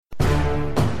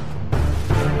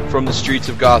from the streets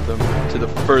of Gotham to the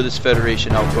furthest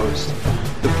Federation outpost,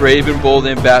 the brave and bold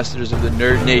ambassadors of the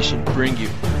Nerd Nation bring you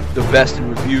the best in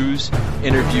reviews,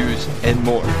 interviews, and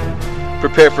more.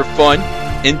 Prepare for fun,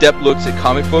 in-depth looks at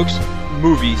comic books,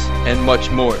 movies, and much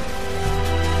more.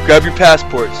 Grab your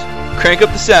passports, crank up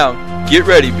the sound, get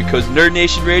ready because Nerd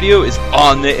Nation Radio is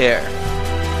on the air.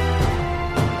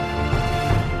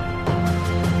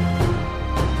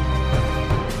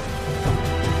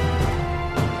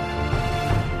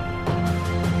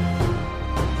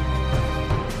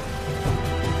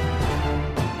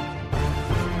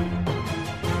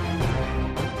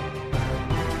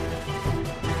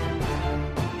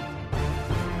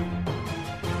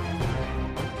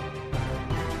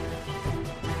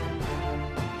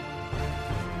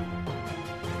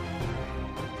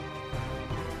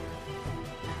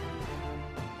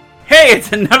 Hey,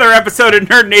 it's another episode of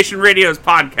Nerd Nation Radio's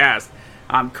podcast.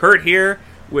 I'm Kurt here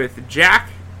with Jack.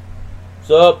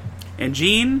 What's up? And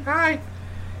Gene. Hi.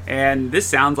 And this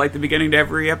sounds like the beginning to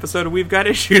every episode of We've Got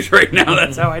Issues right now.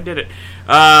 That's how I did it.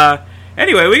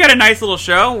 Anyway, we got a nice little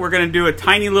show. We're going to do a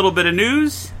tiny little bit of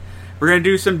news. We're going to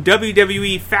do some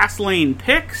WWE Fastlane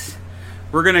picks.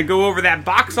 We're going to go over that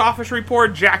box office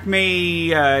report. Jack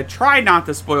may try not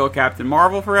to spoil Captain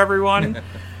Marvel for everyone.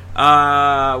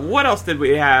 What else did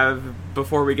we have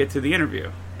before we get to the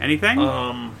interview? Anything?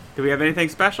 Do we have anything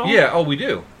special? Yeah, we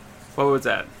do. What was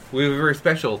that? We have a very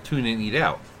special Tune In, Eat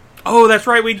Out. Oh, that's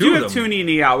right. We do of have them. Tune In,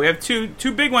 Eat Out. We have two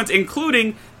big ones,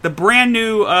 including the brand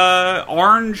new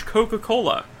orange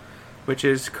Coca-Cola, which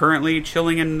is currently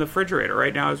chilling in the refrigerator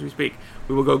right now as we speak.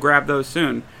 We will go grab those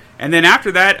soon. And then after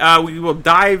that, we will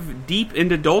dive deep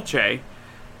into Dulce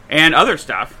and other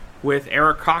stuff with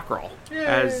Eric Cockrell,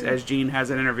 as Gene has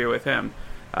an interview with him.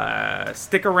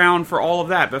 Stick around for all of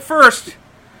that. But first,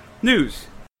 news.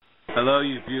 Hello,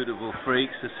 you beautiful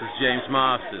freaks. This is James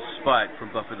Masters, Spike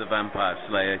from Buffy the Vampire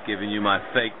Slayer, giving you my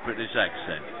fake British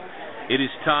accent. It is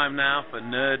time now for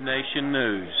Nerd Nation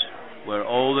News, where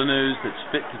all the news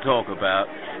that's fit to talk about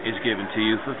is given to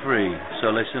you for free. So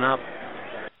listen up.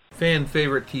 Fan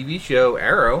favorite TV show,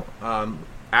 Arrow,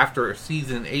 after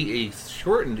Season 8, a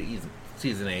shortened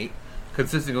Season 8,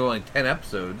 consisting of only 10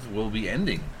 episodes, will be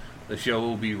ending. The show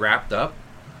will be wrapped up.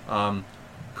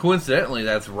 Coincidentally,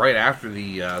 that's right after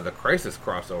the Crisis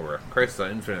crossover, Crisis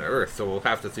on Infinite Earth, so we'll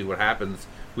have to see what happens.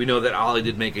 We know that Ollie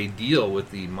did make a deal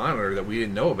with the Monitor that we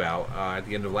didn't know about at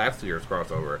the end of last year's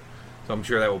crossover, so I'm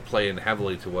sure that will play in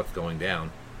heavily to what's going down.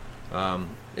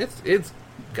 It's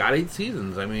got 8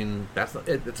 seasons. I mean,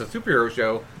 it's a superhero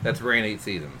show that's ran 8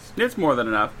 seasons. It's more than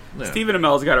enough. Yeah. Stephen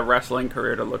Amell's got a wrestling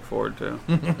career to look forward to.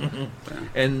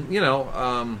 And,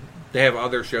 they have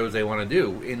other shows they want to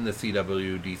do in the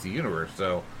CW DC universe,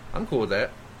 so I'm cool with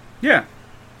that. Yeah.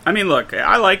 I mean, look,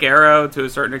 I like Arrow to a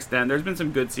certain extent. There's been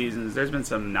some good seasons. There's been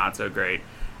some not so great.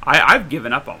 I've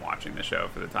given up on watching the show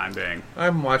for the time being.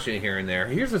 I'm watching it here and there.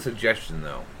 Here's a suggestion,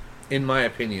 though. In my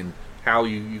opinion, how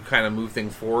you kind of move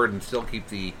things forward and still keep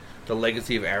the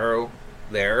legacy of Arrow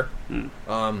there.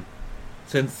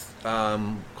 Since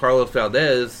Carlos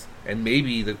Valdez and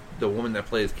maybe the woman that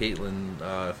plays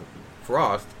Caitlin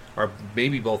Frost are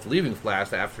maybe both leaving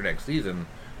Flash after next season,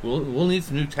 we'll need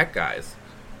some new tech guys.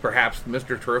 Perhaps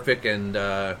Mr. Terrific and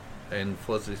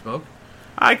Felicity Smoke.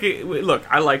 Look,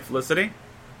 I like Felicity.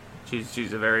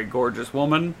 She's a very gorgeous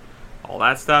woman. All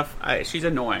that stuff. She's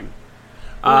annoying.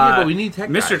 But we need tech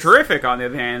Mr. guys. Terrific, on the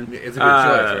other hand, is a good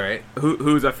choice, right?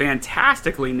 Who's a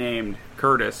fantastically named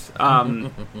Curtis.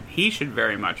 He should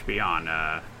very much be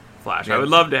on Flash. I would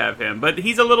love to have him, but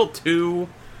he's a little too.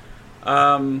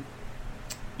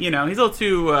 He's a little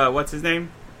too. What's his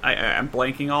name? I'm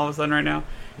blanking all of a sudden right now.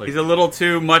 He's a little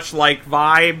too much like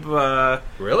Vibe.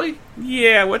 Really?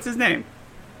 Yeah. What's his name?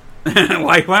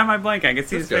 Why am I blanking? I can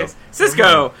see Cisco. his face.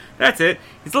 Cisco. That's it.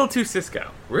 He's a little too Cisco.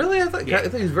 Really? I think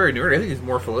he's very nerdy. I think he's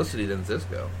more Felicity than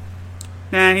Cisco.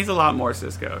 Nah, he's a lot more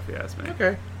Cisco, if you ask me.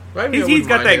 Okay. Well, I mean, He's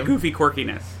got that him. goofy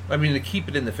quirkiness. I mean, to keep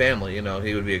it in the family,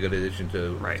 he would be a good addition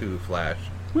to Flash.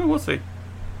 Well, we'll see.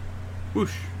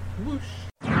 Whoosh. Whoosh.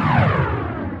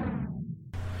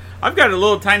 I've got a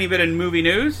little tiny bit of movie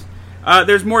news.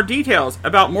 There's more details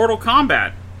about Mortal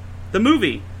Kombat, the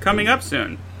movie, coming up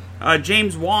soon.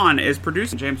 James Wan is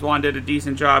producing. James Wan did a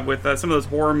decent job with some of those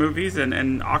horror movies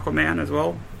and Aquaman as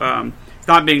well. It's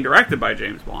not being directed by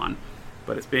James Wan,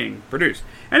 but it's being produced.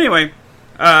 Anyway,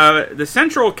 the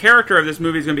central character of this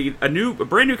movie is going to be a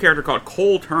brand new character called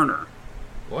Cole Turner.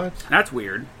 What? That's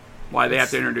weird. Why they have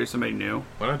to introduce somebody new?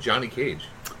 Why not Johnny Cage?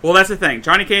 Well, that's the thing.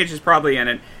 Johnny Cage is probably in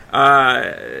it.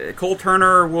 Cole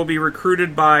Turner will be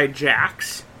recruited by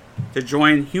Jax to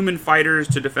join human fighters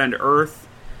to defend Earth.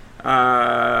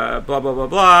 blah, blah, blah,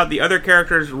 blah. The other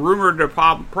characters rumored to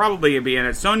probably be in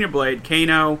it. Sonya Blade,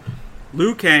 Kano,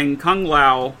 Liu Kang, Kung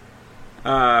Lao,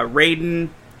 Raiden,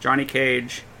 Johnny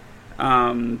Cage.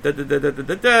 Liu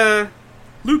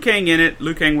Kang in it.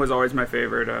 Liu Kang was always my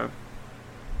favorite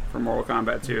for Mortal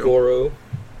Kombat 2.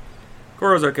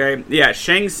 Goro's okay. Yeah,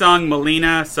 Shang Tsung,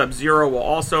 Mileena, Sub-Zero will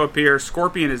also appear.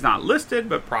 Scorpion is not listed,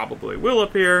 but probably will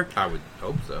appear. I would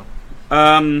hope so.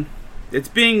 It's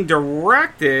being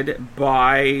directed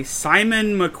by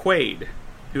Simon McQuaid,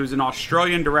 who's an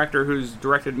Australian director who's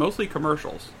directed mostly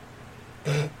commercials.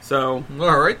 So,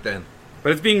 all right then.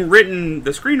 But it's being written.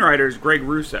 The screenwriter is Greg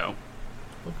Russo.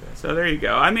 Okay. So there you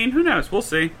go. I mean, who knows? We'll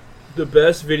see. The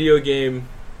best video game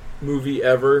movie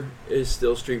ever is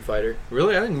still Street Fighter.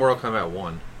 Really? I think Mortal Kombat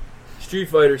 1. Street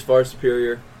Fighter's far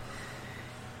superior.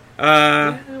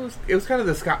 Yeah, it was kind of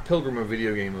the Scott Pilgrim of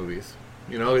video game movies.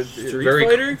 You know, it's Street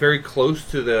Fighter? very close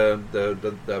to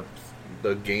the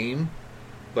game,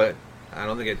 but I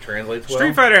don't think it translates well.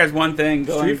 Street Fighter has one thing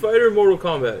going. Street Fighter or Mortal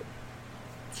Kombat?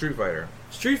 Street Fighter.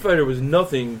 Street Fighter was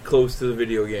nothing close to the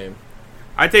video game.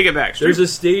 I take it back. There's a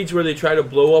stage where they try to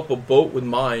blow up a boat with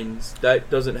mines. That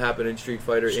doesn't happen in Street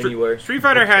Fighter anywhere. Street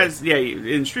Fighter has... Yeah,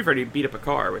 in Street Fighter you beat up a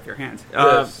car with your hands.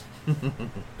 Yes.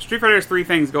 Street Fighter has 3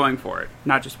 things going for it.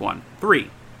 Not just one. 3.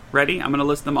 Ready? I'm going to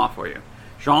list them off for you.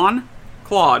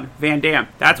 Jean-Claude Van Damme.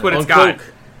 That's what it's got.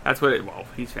 Coke. That's what it... Well,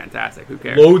 he's fantastic. Who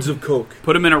cares? Loads of coke.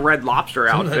 Put him in a Red Lobster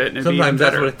outfit and it'd be even Sometimes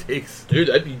that's better. what it takes. Dude,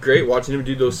 that'd be great watching him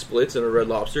do those splits in a Red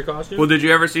Lobster costume. Well, did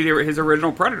you ever see his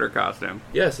original Predator costume?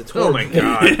 Yes, it's Oh horrible. my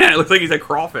god. Yeah, it looks like he's a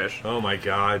crawfish. Oh my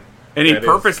god. And he That is-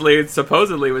 purposely,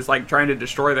 supposedly, was like trying to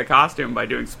destroy the costume by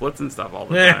doing splits and stuff all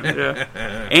the time.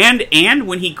 Yeah. And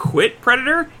when he quit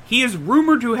Predator, he is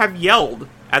rumored to have yelled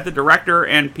at the director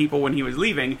and people when he was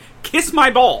leaving, "Kiss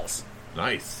my balls."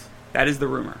 Nice. That is the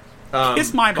rumor. Um,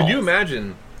 Kiss my balls. Could you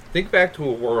imagine? Think back to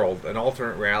a world, an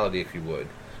alternate reality, if you would,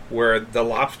 where the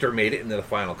lobster made it into the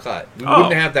final cut. We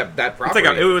wouldn't have that It's property.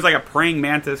 like it was like a praying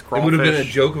mantis It crawfish. would have been a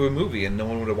joke of a movie, and no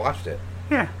one would have watched it.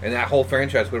 Yeah. And that whole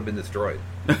franchise would have been destroyed.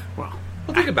 Well,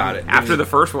 Think about it. after the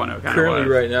first one, it kind of Currently, was.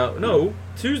 right now, no,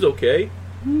 2's okay.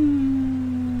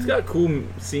 It's got cool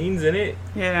scenes in it.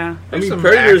 Yeah. I There's mean, some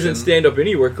Predator doesn't action. stand up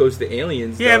anywhere close to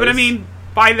Aliens. Yeah, but I does. mean,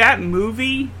 by that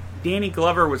movie, Danny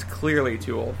Glover was clearly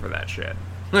too old for that shit.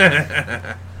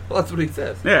 Well, that's what he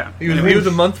says. Yeah. He was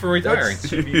a month from retiring. That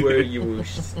should be where you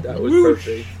whoosh. That was Whoosh.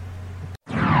 perfect.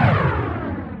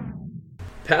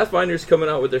 Pathfinder's coming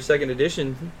out with their 2nd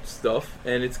edition stuff,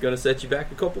 and it's going to set you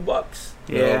back a couple bucks.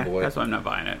 Yeah, Oh, boy. that's why I'm not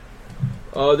buying it.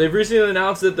 They've recently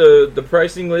announced that the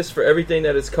pricing list for everything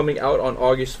that is coming out on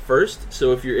August 1st.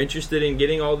 So if you're interested in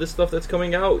getting all this stuff that's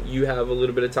coming out, you have a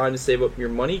little bit of time to save up your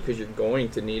money because you're going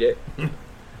to need it.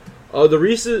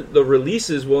 The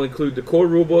releases will include the core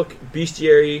rulebook,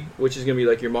 Bestiary, which is going to be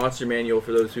like your monster manual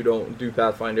for those who don't do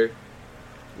Pathfinder,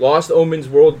 Lost Omens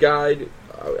World Guide.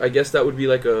 I guess that would be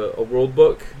like a world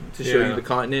book to show you the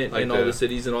continent like and all the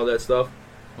cities and all that stuff.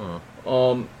 Huh.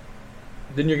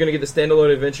 Then you're going to get the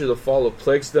standalone adventure, The Fall of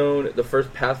Plaguestone, the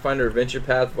first Pathfinder Adventure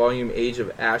Path Volume, Age of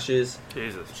Ashes,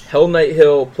 Jesus. Hell Knight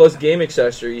Hill, plus game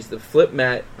accessories, the flip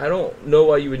mat. I don't know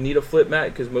why you would need a flip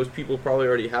mat because most people probably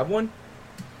already have one.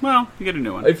 Well, you get a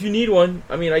new one. If you need one,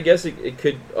 I mean, I guess it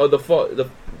could. The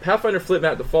Pathfinder flip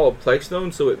mat, The Fall of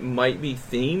Plaguestone, so it might be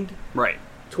themed Right.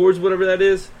 towards whatever that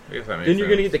is. I guess that makes Then you're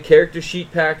going to sense. get the character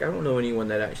sheet pack. I don't know anyone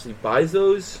that actually buys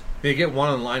those. You get one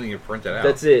online and you print it out.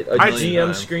 That's it. A I'd-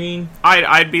 GM screen.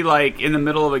 I'd be like in the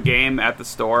middle of a game at the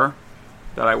store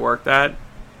that I worked at.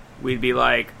 We'd be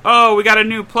like, "Oh, we got a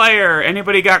new player.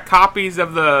 Anybody got copies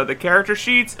of the character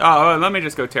sheets? Oh, let me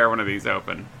just go tear one of these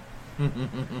open.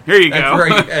 Here you go. That's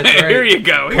right, that's right. Here you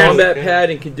go. Here's- Combat pad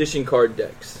and condition card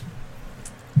decks.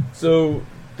 So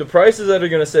the prices that are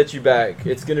going to set you back,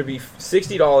 it's going to be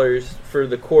 $60 for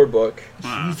the core book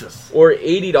Jesus. or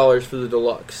 $80 for the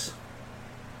deluxe.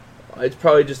 It's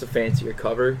probably just a fancier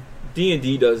cover.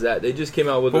 D&D does that. They just came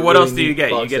out with. But a what really else do you neat get?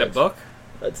 You box get a set. book?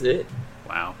 That's it.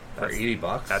 Wow, For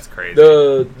 $80. that's crazy.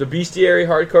 The Bestiary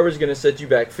hardcover is going to set you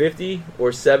back $50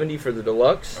 or $70 for the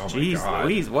deluxe. Oh my Jeez God.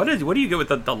 Louise, what do you get with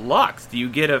the deluxe? Do you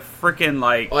get a freaking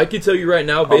like I can tell you right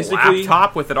now, a basically,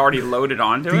 laptop with it already loaded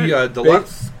onto it? The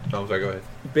deluxe. Oh, sorry. Go ahead.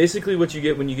 basically what you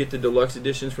get when you get the deluxe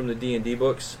editions from the D&D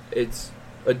books, it's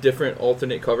a different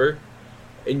alternate cover,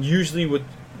 and usually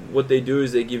what they do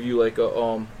is they give you like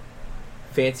a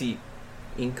fancy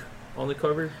ink on the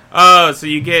cover, Oh, so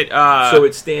you get so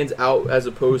it stands out as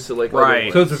opposed to like Right.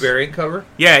 other So ones. it's a variant cover.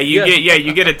 yeah, you Yeah.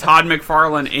 get a Todd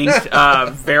McFarlane inked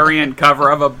variant cover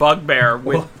of a bugbear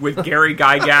with Gary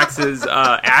Gygax's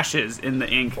ashes in the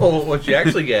ink. Well, what you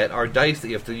actually get are dice that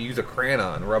you have to use a crayon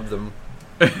on, rub them.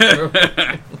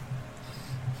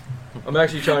 I'm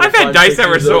actually trying to I've had find dice that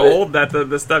were pictures so of it. old that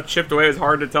the stuff chipped away. It was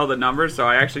hard to tell the numbers, so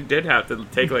I actually did have to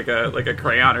take like a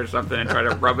crayon or something and try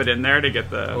to rub it in there to get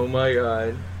the. Oh my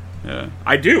god. Yeah,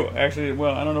 I do actually.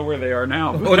 Well, I don't know where they are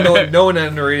now. Well, no one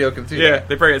on the radio can see Yeah, that.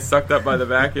 they probably get sucked up by the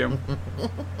vacuum.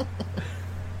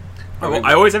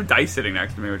 I always have dice sitting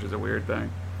next to me, which is a weird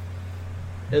thing.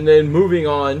 And then moving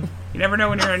on You never know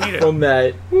when you're gonna need it. from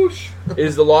that,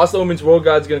 is the Lost Omens World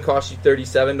Guide's going to cost you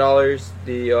 $37.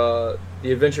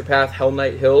 The Adventure Path Hell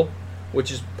Knight Hill,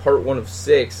 which is part 1 of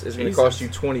 6, is going to cost you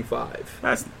 $25.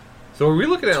 That's So are we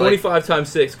looking at 25 times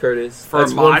 6, Curtis. For a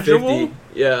That's $150. module?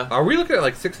 Yeah. Are we looking at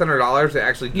like $600 to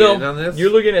actually get in on this? You're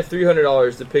looking at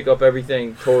 $300 to pick up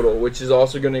everything total, which is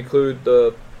also going to include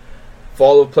the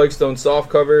Fall of Plaguestone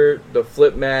softcover, the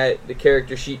flip mat, the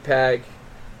character sheet pack,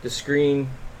 the screen,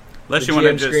 unless the you want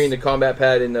to GM just screen, the combat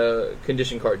pad, and the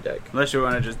condition card deck. unless you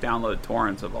want to just download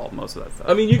torrents of most of that stuff.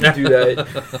 I mean, you can do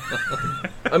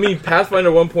that. I mean, Pathfinder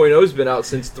 1.0 has been out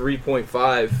since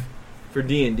 3.5 for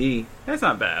D&D. That's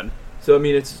not bad. So, I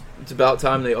mean, it's about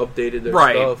time they updated their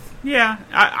Right. stuff. Yeah,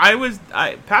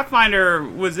 Pathfinder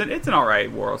it's an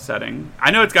alright world setting.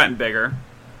 I know it's gotten bigger.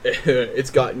 It's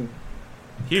gotten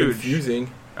Huge. confusing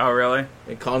Oh, really?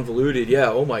 and convoluted. Yeah,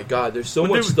 oh my god, there's so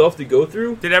Well, much stuff to go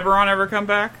through. Did Eberron ever come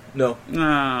back? No,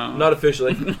 No. not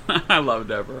officially. I loved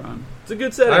Eberron. It's a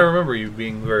good setting. I remember you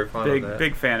being very fond of that.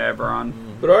 Big fan of Eberron.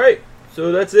 But alright,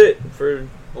 so that's it for...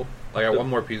 Oh, I got one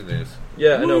more piece of news.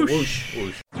 Yeah, I know. Whoosh.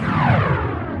 Whoosh.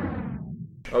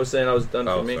 I was saying I was done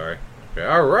for Oh, me. sorry. Okay,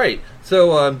 all right.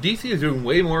 So DC is doing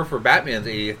way more for Batman's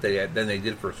 80th than they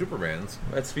did for Superman's,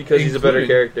 That's because he's a better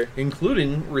character.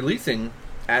 including releasing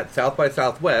at South by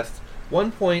Southwest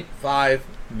 1.5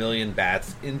 million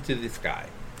bats into the sky.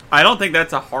 I don't think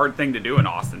that's a hard thing to do in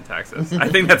Austin, Texas. I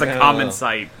think that's a I don't common know.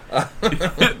 sight.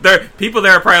 People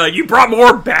there are probably like, "You brought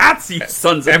more bats, you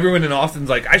sons of..." Everyone in Austin's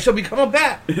like, I shall become a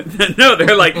bat. No,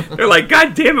 they're like,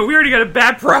 "God damn it, we already got a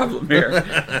bat problem here."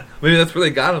 Maybe that's where they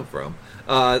got them from.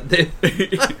 They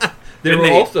And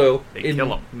were also they in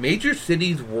kill 'em. major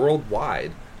cities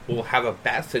worldwide will have a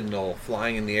bat signal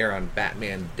flying in the air on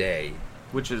Batman Day.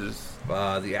 Which is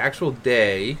The actual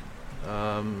day, it's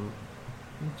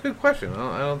a good question.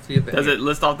 I don't see it there. does it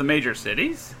list off the major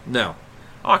cities? No.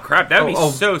 Oh crap, that'd be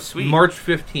so sweet. March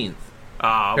 15th. We're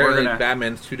Apparently, gonna.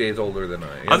 Batman's 2 days older than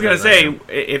I am. I was gonna say,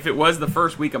 if it was the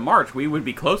first week of March, we would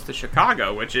be close to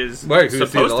Chicago, which is Right, who's seen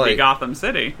supposed the to be light. Gotham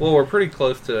City. Well, we're pretty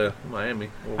close to Miami.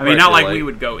 We're I mean, right not to like the we light.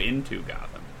 would go into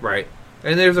Gotham. Right.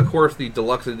 And there's, of course, the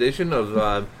deluxe edition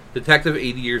of Detective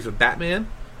 80 Years of Batman.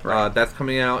 Right. That's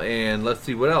coming out, and let's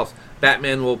see what else.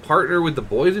 Batman will partner with the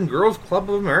Boys and Girls Club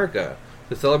of America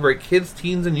to celebrate kids,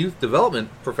 teens, and youth development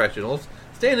professionals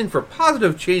standing for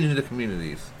positive change in the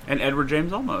communities. And Edward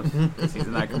James Olmos, because he's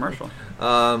in that commercial.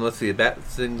 Let's see, a bat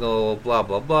signal, blah,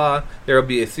 blah, blah. There will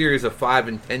be a series of 5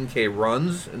 and 10K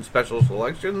runs and special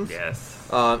selections. Yes.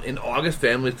 In August,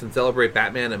 families can celebrate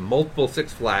Batman at multiple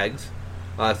Six Flags.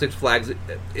 Six Flags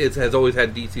has always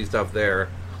had DC stuff there.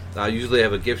 Usually they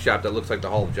have a gift shop that looks like the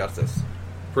Hall of Justice.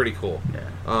 Pretty cool.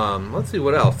 Yeah. Let's see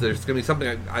what else. There's going to be something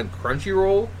on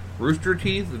Crunchyroll, Rooster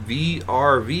Teeth,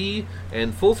 VRV,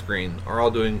 and Fullscreen are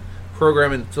all doing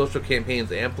program and social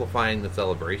campaigns amplifying the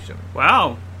celebration.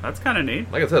 Wow, that's kind of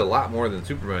neat. Like I said, a lot more than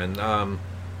Superman.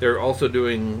 They're also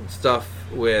doing stuff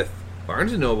with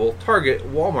Barnes & Noble, Target,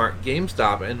 Walmart,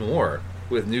 GameStop, and more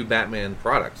with new Batman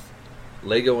products.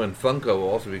 Lego and Funko will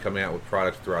also be coming out with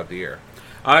products throughout the year.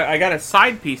 I got a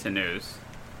side piece of news,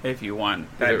 if you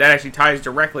want. That actually ties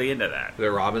directly into that. Is it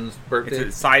Robin's birthday?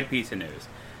 It's a side piece of news.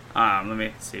 Let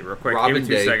me see real quick. Robin Give me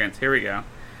 2 Day. seconds. Here we go.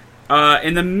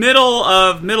 In the middle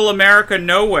of Middle America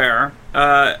nowhere,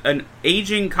 an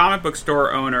aging comic book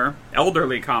store owner,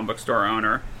 elderly comic book store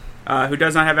owner, who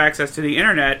does not have access to the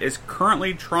internet, is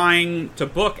currently trying to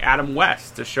book Adam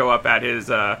West to show up at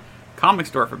his comic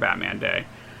store for Batman Day.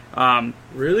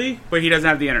 Really? But he doesn't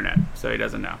have the internet, so he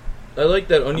doesn't know. I like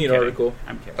that I'm Onion kidding. article.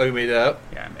 I'm kidding. Oh, you made that up?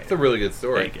 Yeah, I made It's it. a really good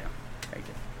story. Thank you. Thank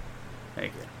you.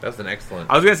 Thank you. That's an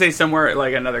excellent. I was gonna say somewhere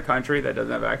like another country that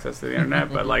doesn't have access to the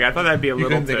internet, but like I thought that'd be a You little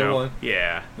couldn't think too. of one?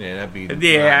 Yeah. Yeah, that'd be. Yeah,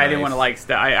 not I didn't nice. want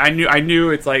to like. I knew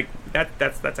it's like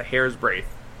that's a hair's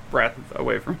breath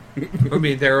away from. From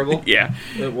being terrible. Yeah,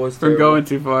 It was from terrible. going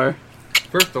too far.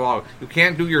 First of all, you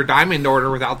can't do your diamond order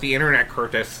without the internet,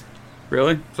 Curtis.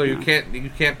 Really? So you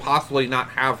can't possibly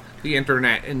not have the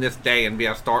internet in this day and be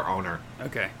a store owner.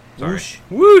 Okay. Sorry. Whoosh.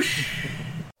 Whoosh.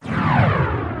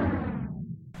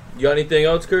 You got anything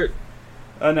else, Kurt?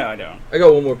 No, I don't. I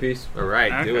got one more piece. All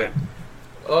right, do Okay.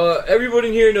 it. Everybody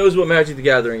in here knows what Magic the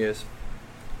Gathering is.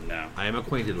 No. I am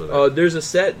acquainted with it. There's a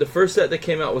set. The first set that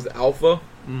came out was Alpha,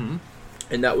 Mm-hmm.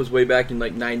 and that was way back in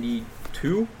like '92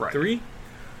 2, Right. 3.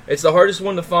 It's the hardest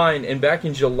one to find, and back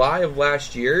in July of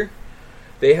last year,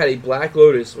 they had a Black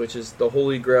Lotus, which is the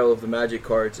holy grail of the Magic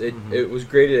cards. It was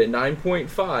graded at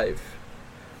 9.5,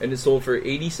 and it sold for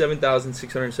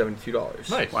 $87,672.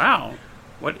 Nice. Wow.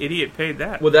 What idiot paid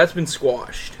that? Well, that's been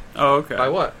squashed Oh, okay. By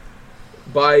what?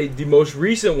 by the most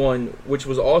recent one, which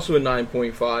was also a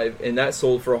 9.5, and that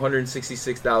sold for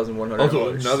 $166,100. Also,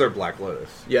 another Black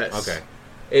Lotus. Yes. Okay.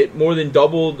 It more than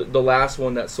doubled the last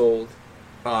one that sold.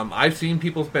 I've seen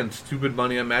people spend stupid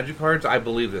money on Magic cards. I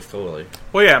believe this totally.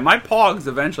 Well, yeah, my Pogs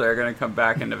eventually are going to come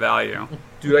back into value.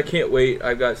 Dude, I can't wait.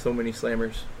 I've got so many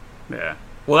slammers. Yeah.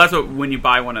 Well, that's what when you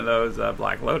buy one of those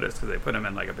Black Lotus, because they put them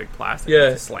in like a big plastic. Yeah.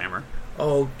 It's a slammer.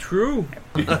 Oh, true.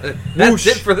 That's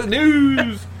it for the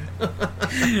news.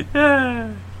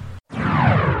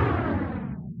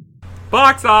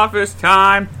 Box office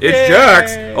time. It's Yay.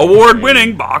 Jack's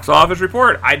award-winning box office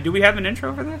report. Do we have an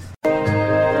intro for this?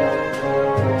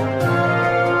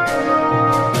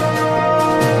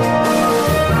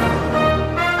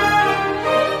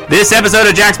 This episode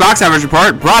of Jack's Box Office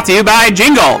Report brought to you by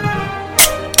Jingle.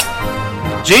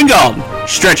 Jingle.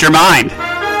 Stretch your mind.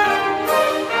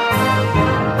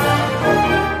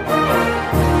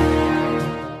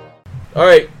 All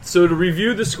right, so to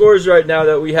review the scores right now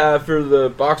that we have for the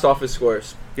box office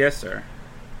scores. Yes, sir.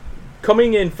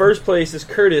 Coming in first place is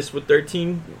Curtis with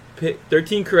 13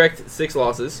 correct, 6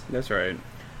 losses. That's right.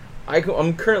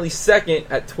 I'm currently second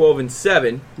at 12 and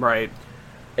 7. Right.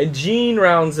 And Gene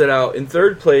rounds it out in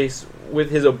third place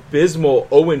with his abysmal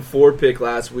 0 and 4 pick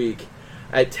last week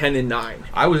at 10 and 9.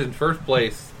 I was in first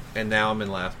place, and now I'm in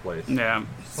last place. Yeah.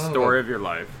 Son Story of of your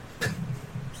life.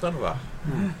 Son of a...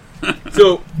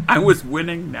 So, I was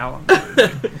winning, now I'm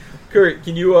losing. Kurt,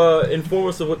 can you inform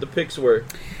us of what the picks were?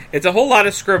 It's a whole lot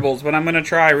of scribbles, but I'm going to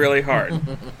try really hard.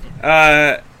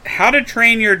 How to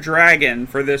Train Your Dragon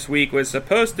for this week was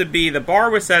supposed to be, the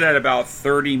bar was set at about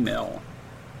 30 mil.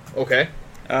 Okay.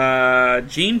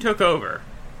 Gene took over.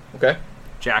 Okay.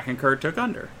 Jack and Kurt took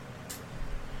under.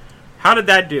 How did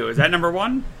that do? Is that number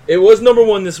one? It was number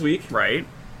 1 this week. Right.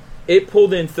 It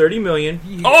pulled in 30 million,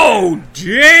 Oh,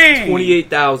 dang!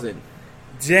 28,000.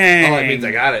 Dang. Oh, that means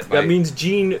I got it. That means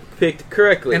Gene picked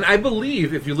correctly. And I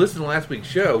believe, if you listen to last week's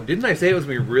show, didn't I say it was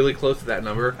going to be really close to that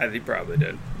number? I think he probably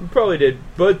did. You probably did.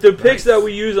 But the picks Nice. that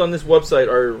we use on this website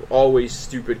are always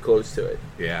stupid close to it.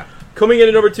 Yeah. Coming in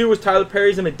at number 2 was Tyler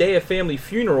Perry's A Medea Family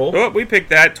Funeral. Oh, we picked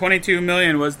that. 22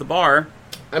 million was the bar.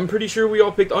 I'm pretty sure we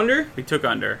all picked under. We took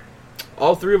under.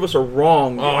 All 3 of us are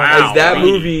wrong. Oh, wow. As that Right.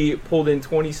 movie pulled in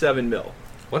 27 mil.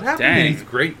 What happened Dang.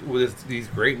 to these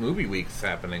great movie weeks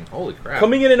happening? Holy crap.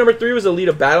 Coming in at number 3 was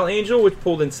Alita Battle Angel, which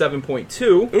pulled in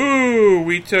 7.2. Ooh,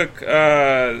 we took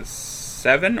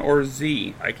 7 or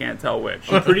Z. I can't tell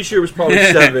which. I'm pretty sure it was probably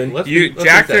 7. Let's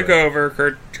Jack do took seven. over.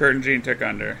 Kurt and Gene took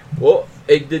under. Well,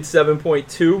 it did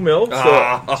 7.2 mil,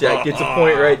 so Jack gets a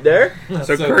point right there.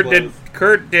 So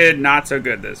Kurt did not so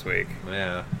good this week.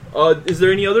 Yeah. Is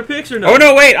there any other picks or no? Oh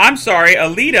no, wait! I'm sorry,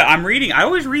 Alita. I'm reading. I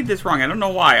always read this wrong. I don't know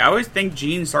why. I always think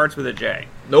Gene starts with a J.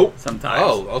 Nope. Sometimes.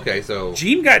 Oh, okay, so...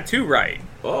 Gene got 2 right.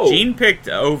 Oh. Gene picked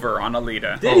over on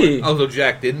Alita. Did he? Oh, so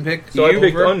Jack didn't pick? So I you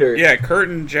picked over? under. Yeah, Kurt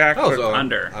and Jack Oh, took so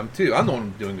under. I'm the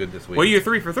one doing good this week. Well, you're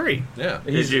 3 for 3 Yeah.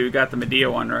 because you got the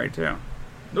Medea one right too.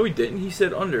 No, he didn't. He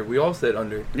said under. We all said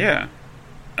under. Yeah.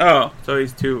 Oh, so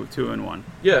he's 2 and 1.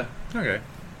 Yeah. Okay.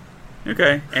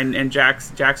 Okay, and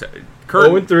Jack's Kurt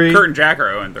 0 and 3. Kurt and Jack are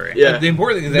 0 and 3. Yeah. The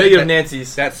important thing is Negative that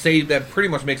Nancy's. that pretty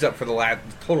much makes up for the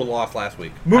total loss last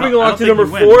week. Moving I along don't to think number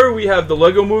you win. 4, we have the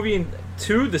Lego Movie in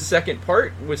 2, the second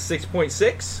part, with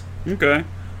 6.6. Okay.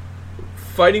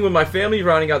 Fighting with My Family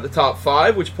rounding out the top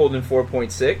 5, which pulled in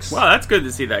 4.6. Well, that's good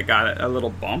to see that got a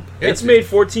little bump. It's made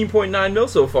 14.9 mil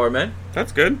so far, man.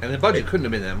 That's good. And the budget couldn't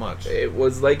have been that much. It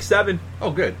was like 7.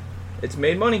 Oh, good. It's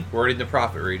made money. We're in the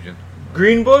profit region.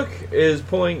 Green Book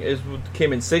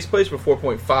came in 6th place with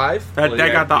 4.5. That Well, yeah,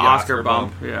 got the Oscar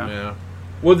bump. Yeah. Yeah.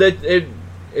 Well,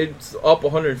 it's up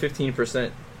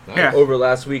 115% Yeah. over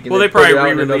last week. And Well, they put it probably out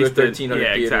in another re-released it. 1,300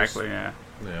 Yeah, theaters. exactly. Yeah.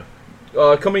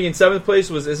 Yeah. Coming in 7th place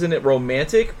was Isn't It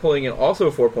Romantic, pulling in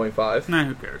also 4.5. Nah,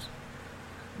 who cares?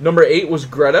 Number 8 was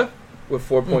Greta with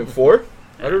 4.4.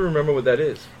 I don't remember what that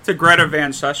is. It's a Greta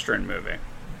Van Susteren movie.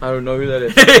 I don't know who that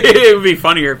is. It would be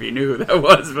funnier if you knew who that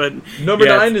was, but Number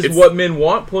yeah, 9 is it's- What Men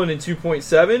Want, pulling in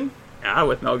 2.7.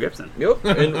 with Mel Gibson. Yep.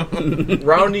 And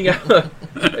rounding out,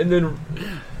 and then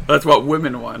That's what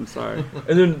women want. Sorry.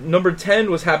 And then number 10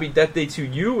 was Happy Death Day to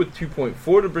You with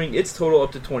 2.4 to bring its total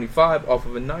up to 25 off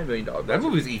of a $9 million budget. That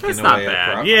movie's eking That's away not at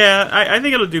bad. profit. Yeah, I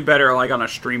think it'll do better like on a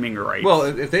streaming right. Well,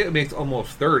 if it makes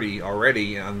almost 30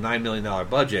 already on a $9 million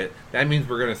budget, that means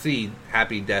we're going to see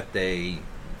Happy Death Day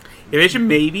They should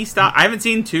maybe stop. I haven't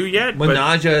seen 2 yet.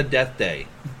 Menage a Death Day.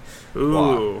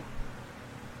 Ooh.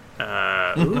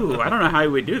 I don't know how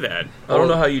you would do that. I don't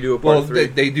know how you do a part 3.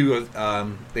 They do.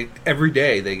 Every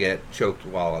day they get choked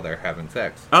while they're having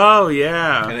sex, Oh,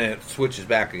 yeah. and then it switches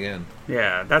back again.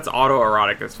 Yeah, that's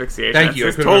autoerotic asphyxiation. Thank you.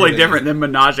 It's I couldn't totally remember the different than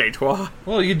menage a trois.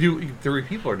 Well, you do. 3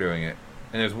 people are doing it,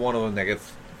 and there's one of them that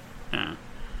gets. Yeah.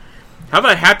 How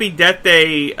about Happy Death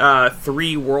Day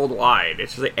 3 worldwide?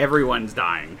 It's just like everyone's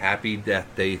dying. Happy Death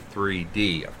Day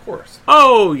 3D, of course.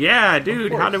 Oh, yeah,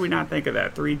 dude. course. How did we not think of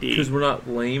that? 3D. Because we're not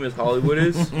lame as Hollywood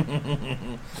is.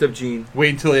 Except Gene. Wait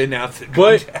until they announce it.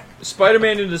 But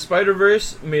Spider-Man Into the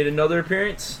Spider-Verse made another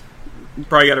appearance.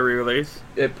 Probably got a re-release.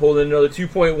 It pulled in another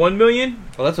 2.1 million.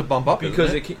 Well, that's a bump up,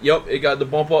 Because isn't it? it got the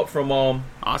bump up from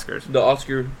Oscars. the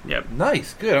Oscar. Yep.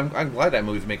 Nice, good. I'm glad that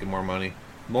movie's making more money.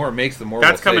 The more it makes, the more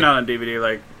That's we'll coming save. out on DVD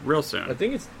like real soon. I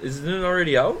think isn't it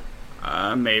already out?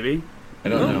 Maybe. I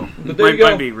don't know. But there you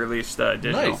Might go. be released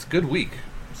digital. Nice, good week.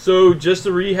 So just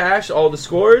to rehash all the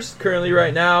scores, currently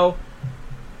right now,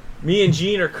 me and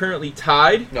Gene are currently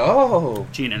tied. Oh,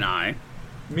 Gene and I.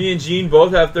 Me and Gene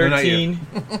both have No, not 13.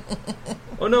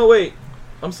 Oh no, wait.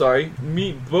 I'm sorry.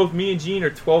 Both me and Gene are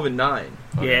 12 and 9.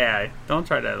 Okay. Yeah. Don't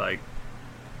try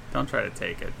to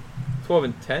take it. 12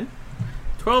 and 10?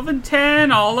 12 and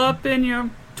 10, all up in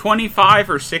your 25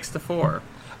 or 6-4.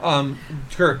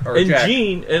 Kurt or And Jack.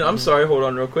 Gene, and I'm sorry, hold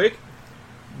on real quick.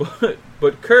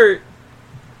 But Kurt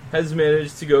has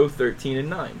managed to go 13 and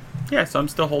 9 Yeah, so I'm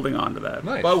still holding on to that.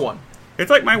 Nice. by 1. It's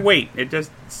like my weight. It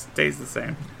just stays the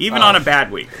same. Even on a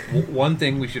bad week. One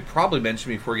thing we should probably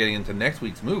mention before getting into next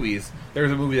week's movies,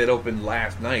 there's a movie that opened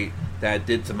last night that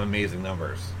did some amazing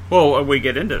numbers. Well, we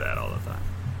get into that all the time.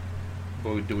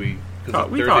 Well, do we? Oh,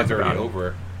 Because we Thursday's talked already about it.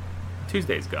 over.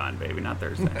 Tuesday's gone, baby, not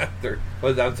Thursday.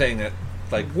 Well, I'm saying that,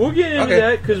 like, We'll get into Okay,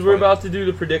 that because that's we're fine. about to do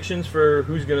the predictions for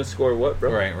who's going to score what,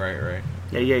 bro. right.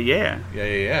 Yeah.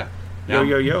 Yeah.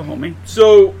 Yo, homie.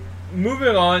 So,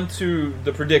 moving on to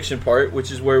the prediction part,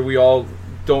 which is where we all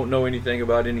don't know anything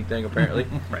about anything, apparently.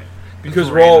 Right. Because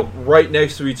It's we're all random. right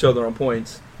next to each other on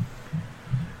points.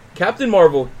 Captain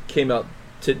Marvel came out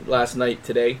last night,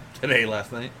 today.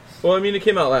 Last night. Well, I mean, it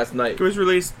came out last night. It was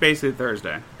released basically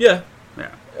Thursday. Yeah.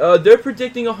 Yeah. They're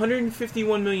predicting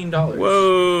 $151 million.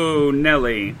 Whoa,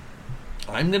 Nelly.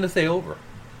 I'm gonna say over.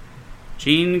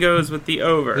 Gene goes with the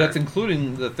over. That's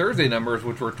including the Thursday numbers,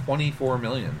 which were 24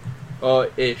 million.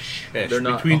 Ish. Ish. They're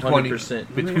not between 100%. 20, Let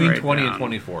me between write 20 and down.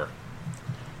 24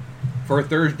 for a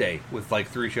Thursday with like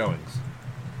 3 showings.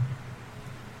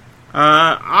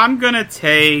 I'm gonna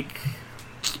take.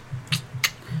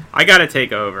 I gotta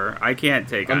take over. I can't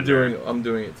take under. I'm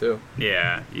doing it too.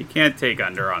 Yeah, you can't take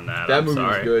under on that. That I'm movie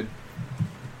sorry. was good.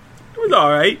 It was all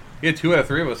right. Yeah, 2 out of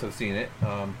 3 of us have seen it.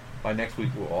 By next week,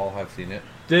 we'll all have seen it.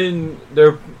 Then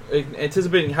they're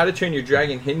anticipating How to Train Your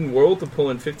Dragon Hidden World to pull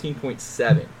in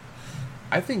 15.7.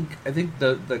 I think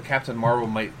the Captain Marvel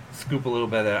might scoop a little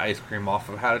bit of that ice cream off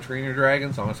of How to Train Your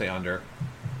Dragon, so I'm gonna say under.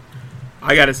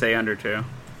 I gotta say under too.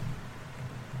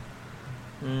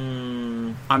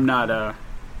 I'm not.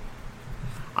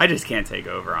 I just can't take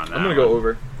over on that. I'm gonna go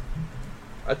over.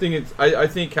 I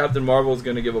think Captain Marvel is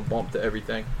gonna give a bump to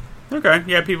everything. Okay,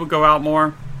 yeah, people go out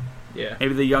more. Yeah.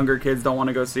 Maybe the younger kids don't want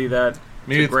to go see that.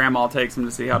 Maybe So it's grandma takes them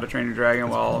to see How to Train Your Dragon.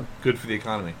 Well, good for the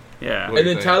economy. yeah. What And do you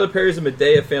then think? Tyler Perry's A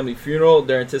Medea Family Funeral,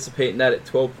 they're anticipating that at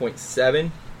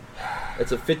 12.7.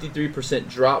 That's a 53%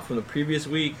 drop from the previous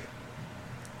week.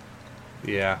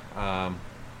 Yeah.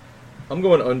 I'm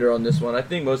going under on this one. I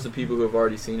think most of the people who have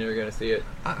already seen it are going to see it.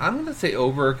 I'm gonna say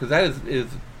over because that is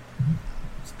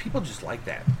people just like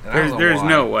that. And I don't know There's why.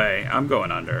 no way. I'm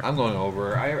going under. I'm going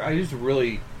over. I used to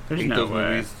really There's hate no those way.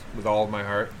 movies with all of my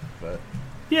heart, but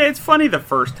Yeah, it's funny the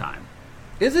first time.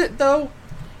 is it though?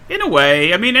 In a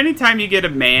way. I mean, anytime you get a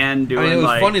man doing I mean, it was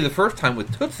like... funny the first time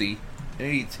with Tootsie in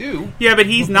 '82. Yeah, but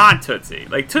he's not Tootsie.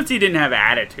 Like, Tootsie didn't have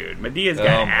attitude. Medea's got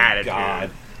Oh my attitude.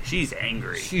 God. She's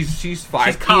angry. She's 5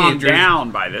 She's calmed teenagers.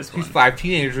 down by this one. She's 5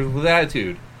 teenagers with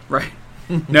attitude. Right.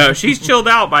 No, she's chilled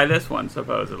out by this one,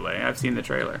 supposedly. I've seen the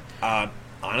trailer.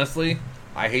 Honestly,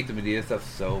 I hate the Medea stuff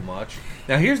so much.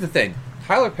 Now, here's the thing.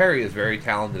 Tyler Perry is very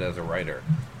talented as a writer.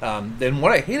 Then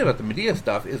what I hate about the Medea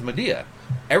stuff is Medea.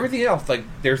 Everything else, like,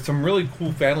 there's some really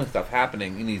cool family stuff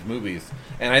happening in these movies.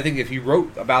 And I think if he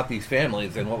wrote about these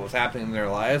families and what was happening in their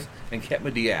lives and kept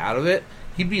Medea out of it,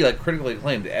 he'd be, like, critically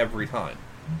acclaimed every time.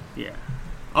 Yeah.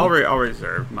 I'll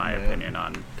reserve my opinion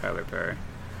on Tyler Perry.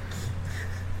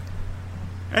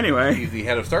 Anyway. He's the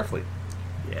head of Starfleet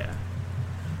Yeah.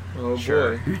 Oh,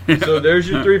 Sure. boy. So there's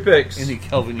your 3 picks. in the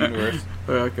Kelvin universe.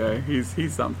 Okay,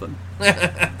 he's something.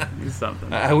 He's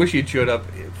something. I wish he'd showed up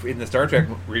in the Star Trek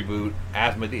reboot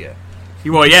as Medea.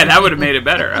 Well, yeah, that would have made it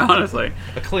better, honestly.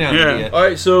 A Klingon Yeah. Medea. All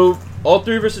right, so all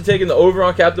three of us are taking the over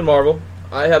on Captain Marvel.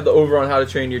 I have the over on How to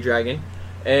Train Your Dragon,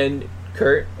 and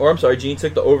Gene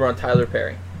took the over on Tyler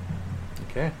Perry.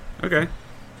 Okay. Okay.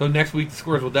 So next week the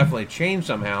scores will definitely change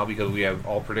somehow because we have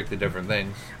all predicted different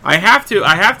things. I have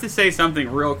to say something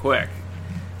real quick.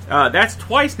 That's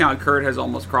twice now Kurt has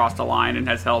almost crossed a line and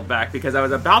has held back because I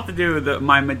was about to do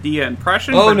my Medea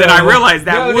impression, but then I realized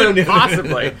that wouldn't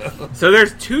possibly. So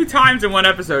there's 2 times in one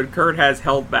episode Kurt has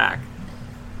held back.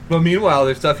 But meanwhile,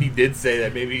 there's stuff he did say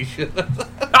that maybe he should.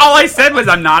 All I said was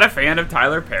I'm not a fan of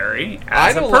Tyler Perry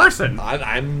as a person.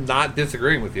 I'm not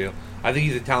disagreeing with you. I think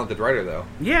he's a talented writer, though.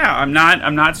 Yeah, I'm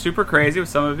not super crazy with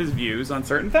some of his views on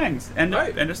certain things. End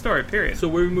of story, period. So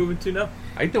where are we moving to now?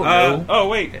 I don't know. Oh,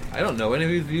 wait. I don't know any of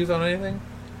his views on anything.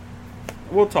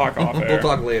 We'll talk off air. We'll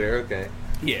talk later, okay.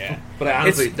 Yeah. But I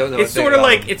honestly don't know. It's sort of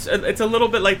like, it's a little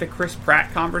bit like the Chris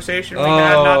Pratt conversation we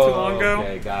had not too long ago.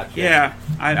 Okay, gotcha. Yeah,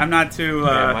 I'm not too...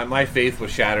 my faith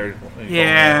was shattered. When he told me that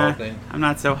yeah, whole thing. I'm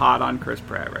not so hot on Chris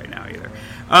Pratt right now either.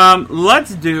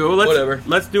 Let's do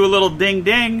a little ding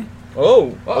ding.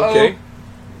 Oh, okay.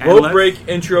 And Road break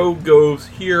intro goes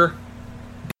here.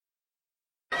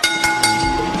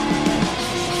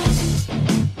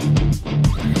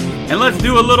 And let's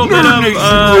do a little bit of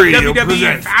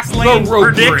WWE Fastlane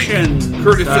predictions.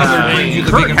 Curtis brings you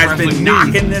the Kurt biggest has been wrestling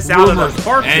knocking news, this out of rumors, the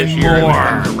park and this year when it more.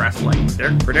 comes to wrestling.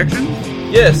 Their predictions?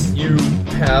 Yes, you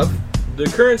have the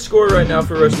current score right now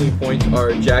for wrestling points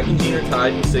are Jack and Gene are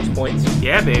tied with 6 points.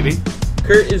 Yeah, baby.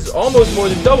 Kurt is almost more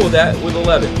than double that with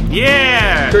 11.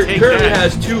 Yeah. Kurt take currently that.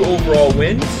 has 2 overall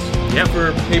wins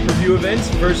for pay-per-view events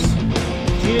versus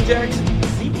Gene and Jack's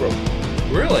 0.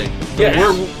 Really? Yes.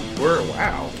 We're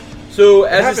wow. So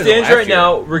What as it happened stands last right year?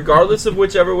 now, regardless of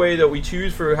whichever way that we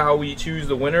choose for how we choose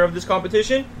the winner of this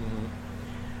competition,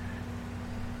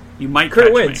 You might Kurt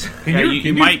catch wins. me.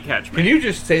 You might catch me. Can you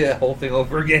just say that whole thing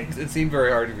over again? It seemed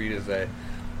very hard for you to say.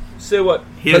 say what?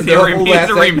 He doesn't The whole last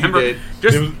segment remember. you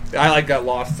did, I got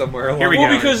lost somewhere along. Here we Well,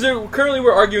 go. because currently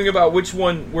we're arguing about which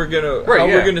one we're gonna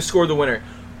we're gonna score the winner.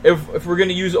 If we're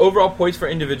gonna use overall points for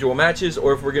individual matches,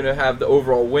 or if we're gonna have the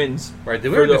overall wins Right, did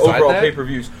we for the decide overall that?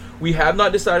 pay-per-views. We have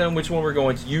not decided on which one we're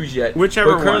going to use yet.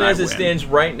 Whichever but currently, one I as it win. stands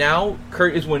right now,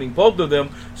 Kurt is winning both of them,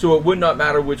 so it would not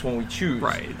matter which one we choose.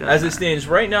 Right, it doesn't As it matter. stands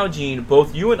right now, Gene,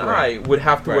 both you and I would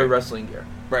have to wear Right. wrestling gear.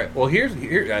 Right. Well, here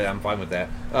I'm fine with that.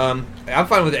 I'm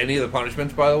fine with any of the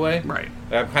punishments, by the way. Right.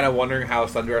 I'm kind of wondering how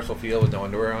Sundress will feel with no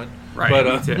underwear on. Right,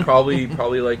 But, me too.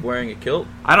 Probably like wearing a kilt.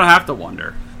 I don't have to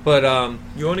wonder. But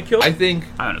You own a kilt? I think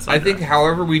I don't know, I think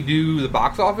however we do the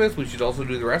box office, we should also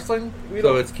do the wrestling. We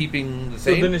So don't- it's keeping the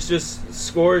so same. then it's just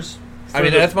scores. I for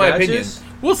mean, the that's my matches?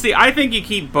 opinion. We'll see. I think you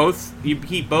keep both.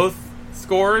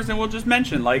 Scores, and we'll just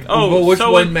mention well, which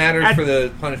so one matters for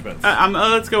the punishments?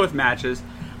 let's go with matches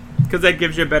because that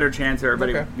gives you a better chance of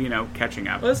everybody, Okay. catching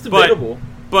up. Well, that's debatable.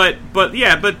 But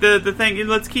the thing,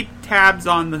 let's keep tabs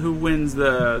on who wins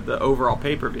the overall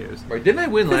pay-per-views. Right? Didn't I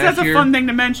win Because last that's year? a fun thing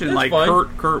to mention. That's Like fine.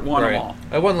 Kurt won Right. them all.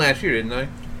 I won last year, didn't I?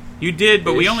 You did,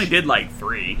 but we Ish. only did like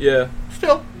 3. Yeah.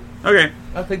 Still, Okay.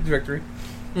 I'll take the victory.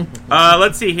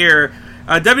 Let's see here.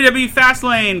 WWE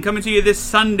Fastlane coming to you this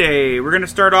Sunday. We're going to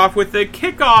start off with the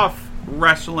kickoff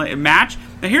wrestling match.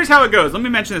 Now, here's how it goes. Let me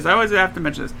mention this. I always have to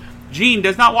mention this. Gene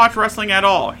does not watch wrestling at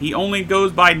all. He only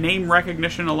goes by name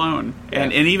recognition alone.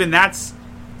 And even that's,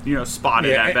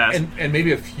 spotted at best. and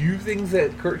maybe a few things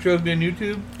that Kurt shows me on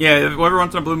YouTube, Yeah, every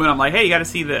once in a blue moon, I'm like, hey, you got to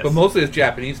see this. but mostly it's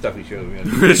Japanese stuff he shows me on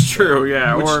YouTube. It's true,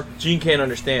 yeah. Which Gene can't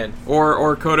understand.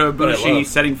 Or Kota But I Ibushi love.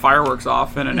 setting fireworks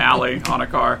off in an alley on a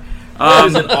car. That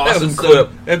is an awesome That's clip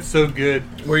That's so good.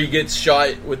 where he gets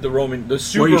shot with the super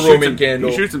Well, he shoots Roman candle.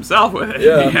 He shoots himself with it.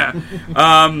 Yeah.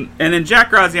 And then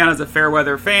Jack Graziano is a fair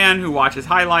weather fan who watches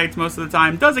highlights most of the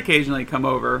time. Does occasionally come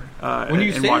over When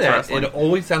you and say watch that, wrestling. it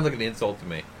always sounds like an insult to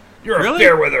me. You're Really? a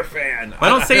fair weather fan. I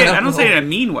don't say it. I don't say it in a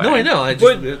mean way. No, I know.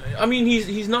 But I mean,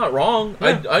 he's not wrong.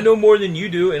 Yeah. I know more than you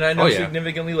do, and I know Oh, yeah.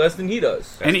 significantly less than he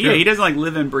does. And That's true. he doesn't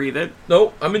live and breathe it.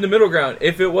 No, I'm in the middle ground.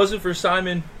 If it wasn't for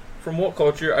Simon from What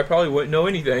Culture, I probably wouldn't know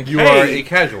anything. You Hey. are a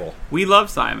casual. We love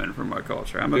Simon from What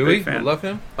Culture. I'm a Do big we? fan. We love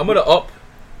him. I'm gonna up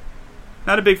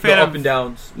Not a big the fan up of and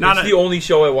downs. not It's a- the only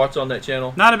show I watch on that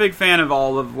channel. Not a big fan of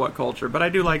all of What Culture, but I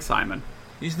do like Simon.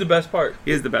 He's the best part.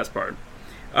 He is the best part.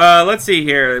 Let's see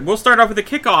here. We'll start off with the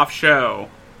kickoff show.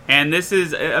 And this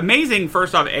is amazing.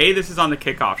 First off, A, this is on the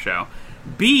kickoff show.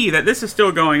 B, that this is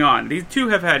still going on. These two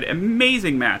have had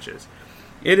amazing matches.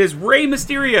 It is Rey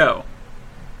Mysterio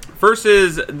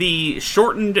versus the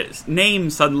shortened name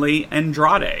suddenly,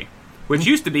 Andrade, which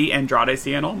used to be Andrade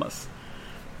Cien Almas.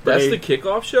 That's the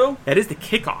kickoff show? That is the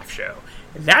kickoff show.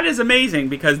 That is amazing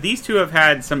because these two have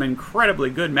had some incredibly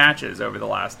good matches over the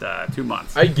last 2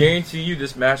 months. I guarantee you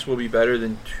this match will be better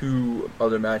than 2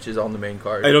 other matches on the main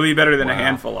card. It'll be better than a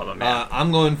handful of them. Yeah.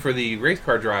 I'm going for the race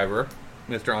car driver,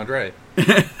 Mr. Andre.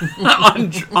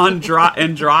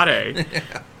 Andrade.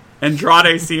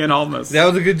 Andrade Cien Almas. That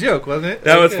was a good joke, wasn't it?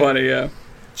 That was funny, yeah.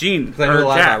 Gene, I know a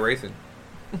lot Jack. about racing.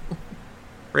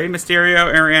 Rey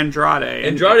Mysterio or Andrade.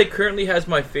 Andrade currently has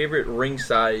my favorite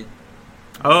ringside.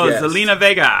 Oh, guest. Zelina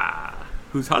Vega,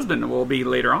 whose husband will be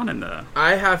later on in the...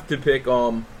 I have to pick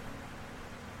Mysterio,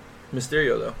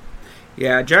 though.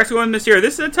 Yeah, Jack's going with Mysterio.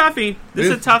 This is a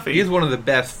toughie. He's one of the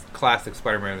best classic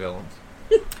Spider-Man villains.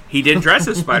 He did dress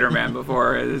as Spider-Man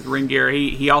before his ring gear.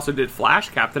 He also did Flash,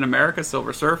 Captain America,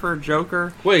 Silver Surfer,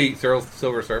 Joker. Wait,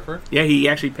 Silver Surfer? Yeah, he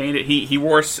actually painted... He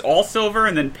wore all silver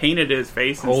and then painted his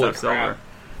face and Holy stuff crap. silver.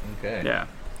 Okay. Yeah.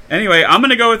 Anyway, I'm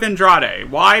going to go with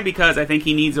Andrade. Why? Because I think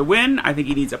he needs a win, I think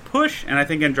he needs a push, and I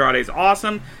think Andrade's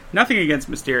awesome. Nothing against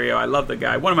Mysterio. I love the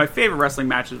guy. One of my favorite wrestling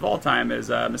matches of all time is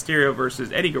Mysterio versus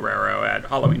Eddie Guerrero at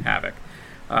Halloween Havoc.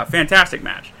 Fantastic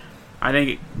match. I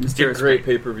think Mysterio's Great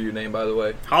pay-per-view name, by the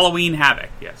way. Halloween Havoc.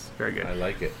 Yes, very good. I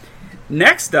like it.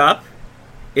 Next up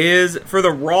is for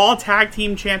the Raw Tag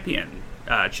Team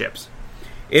Championships.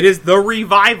 It is The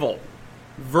Revival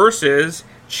versus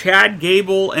Chad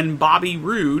Gable and Bobby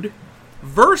Roode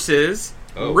versus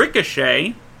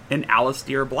Ricochet and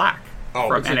Aleister Black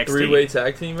from It's NXT. a 3-way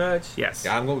tag team match? Yes.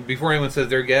 Yeah, I'm going, before anyone says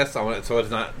their guess, so it's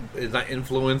not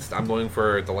influenced, I'm going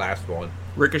for the last one.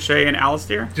 Ricochet and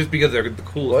Aleister? Just because they're the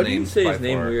coolest Why do you names. say by his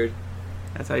name far. weird?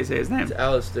 That's how you say his name. It's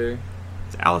Aleister.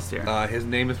 It's Aleister. His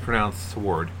name is pronounced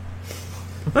Sword.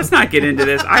 Let's not get into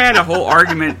this. I had a whole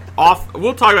argument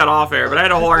we'll talk about off air, but I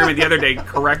had a whole argument the other day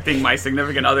correcting my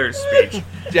significant other's speech.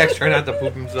 Jack's trying not to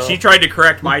poop himself. She tried to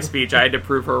correct my speech. I had to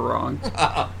prove her wrong.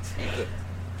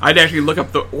 I'd actually look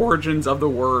up the origins of the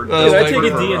word. Can I take a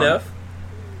Prove her wrong. DNF?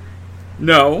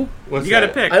 No. What's you got to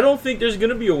that? pick. I don't think there's going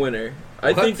to be a winner.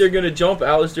 I think they're going to jump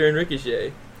Aleister and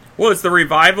Ricochet. Well, it's the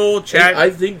Revival, Chad. I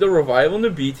think the Revival and the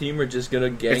B team are just going to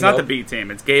gang It's not up. the B team.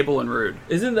 It's Gable and Rude.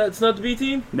 Isn't that? It's not the B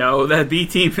team? No, the B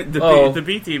team. The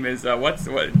B team is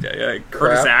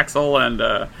Curtis Axel and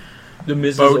The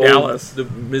Mrs. Bo old, Dallas. The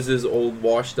Mrs. Old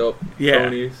washed up Yeah.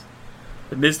 ponies.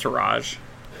 the Miz Taraj.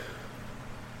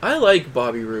 I like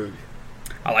Bobby Roode.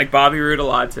 I like Bobby Roode a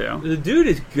lot too. The dude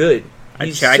is good.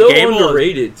 He's Chad so Gable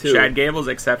underrated too. Chad Gable's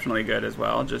exceptionally good as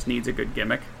well. Just needs a good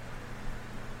gimmick.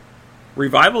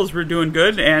 Revivals were doing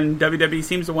good, and WWE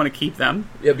seems to want to keep them.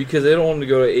 Yeah, because they don't want him to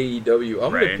go to AEW.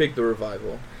 I'm going Right. to pick the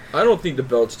Revival. I don't think the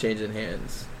belt's changing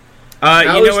hands. You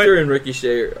know what? Aleister and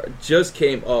Ricochet just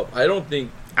came up. I don't think...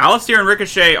 Aleister and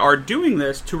Ricochet are doing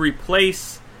this to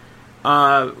replace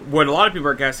what a lot of people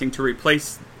are guessing to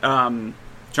replace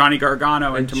Johnny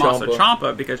Gargano and Tommaso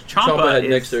Ciampa because Ciampa had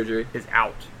neck surgery is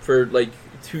out. For like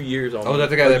 2 years almost. Oh, that's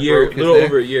the guy that year, broke his little neck?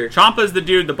 over a year. Ciampa's the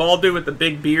dude, the bald dude with the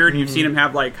big beard. You've seen him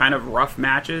have like kind of rough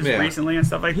matches recently and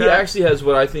stuff like He that. actually has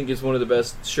what I think is one of the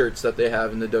best shirts that they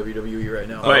have in the WWE right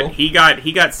now. But he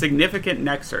got significant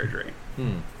neck surgery.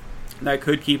 That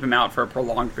could keep him out for a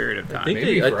prolonged period of time. I think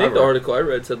Maybe the forever. article I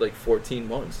read said like 14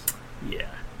 months. Yeah.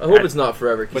 I hope it's not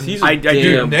forever because he's I do.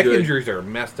 damn neck good. injuries are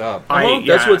messed up.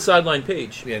 That's what sideline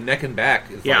Page. Yeah, neck and back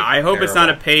is Yeah, like, I hope it's not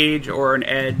a terrible. Page or an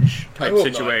Edge type hope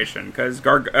situation because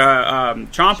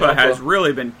Ciampa has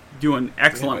really been doing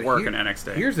excellent work in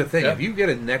NXT. Here's the thing: Yeah. if you get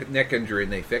a neck injury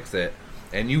and they fix it,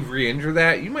 and you re-injure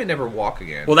that, you might never walk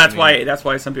again. Well, that's I mean,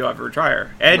 why some people have to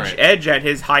retire. Edge at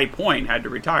his high point had to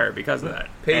retire because of that.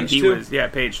 Page and he too.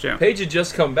 Page too. Paige had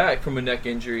just come back from a neck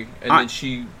injury, and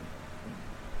then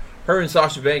her and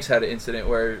Sasha Banks had an incident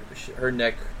where her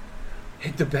neck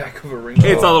hit the back of a ring.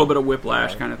 It's a little bit of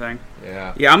whiplash kind of thing.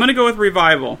 Yeah. Yeah, I'm going to go with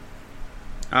Revival.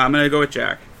 I'm going to go with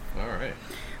Jack. All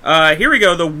right. Here we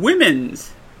go. The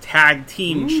Women's Tag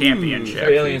Team Championship.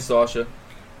 Bayley and Sasha.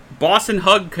 Boston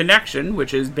Hug Connection,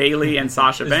 which is Bayley and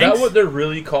Sasha Is Banks. that what they're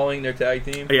really calling their tag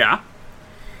team? Yeah.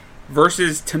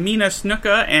 Versus Tamina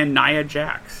Snuka and Nia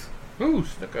Jax. Ooh,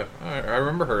 Snuka. I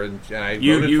remember her, and I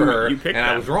You- voted you- for her, you picked and I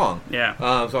them. was wrong. Yeah.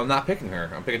 So I'm not picking her.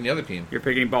 I'm picking the other team. You're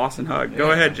picking Boston Hug. Go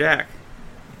Yeah. ahead, Jack.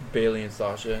 Bayley and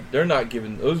Sasha. They're not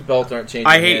giving those belts aren't changing.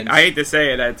 I hands. hate to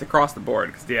say it. It's across the board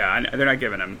because they're not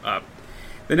giving them up.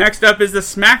 The next up is the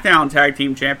SmackDown Tag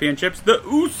Team Championships. The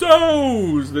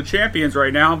Usos, the champions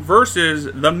right now, versus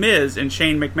The Miz and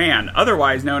Shane McMahon,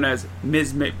 otherwise known as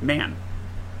Ms. McMahon.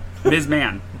 Ms.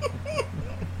 Man.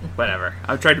 Whatever.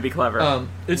 I've tried to be clever.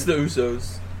 It's the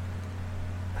Usos.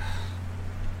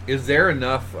 Is there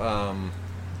enough? I'm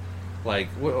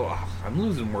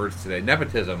losing words today.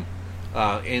 Nepotism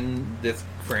in this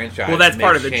franchise. Well, that's to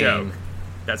part make of the Shane- joke.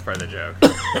 That's part of the joke.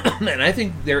 And I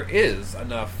think there is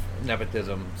enough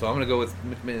nepotism, so I'm going to go with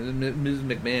Ms.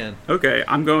 McMahon. Okay,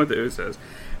 I'm going with the Usos.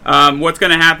 What's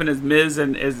going to happen is Miz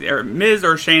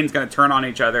or Shane's going to turn on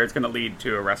each other. It's going to lead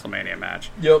to a WrestleMania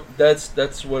match. Yep,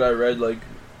 that's what I read like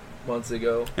months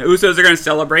ago. The Usos are going to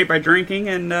celebrate by drinking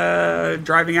and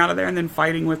driving out of there and then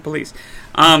fighting with police.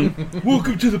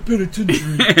 Welcome to the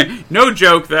penitentiary. No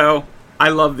joke, though. I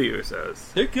love the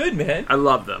Usos. They're good, man. I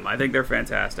love them. I think they're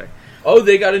fantastic. Oh,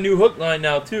 they got a new hook line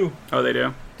now too. Oh, they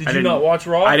do? Did you not watch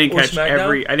Raw? I didn't or catch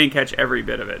SmackDown? I didn't catch every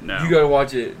bit of it. No. You gotta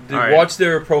watch it. All right. Watch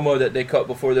their promo that they cut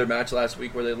before their match last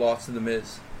week, where they lost to the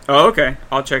Miz. Oh, okay.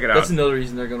 I'll check it out. That's another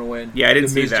reason they're gonna win. Yeah, I didn't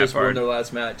the see Miz that just part. won their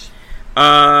last match.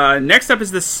 Next up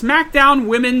is the SmackDown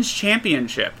Women's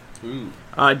Championship. Ooh.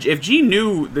 If Gene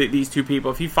knew these two people,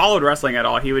 if he followed wrestling at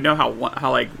all, he would know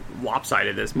how like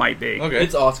lopsided this might be. Okay.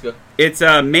 It's Asuka. It's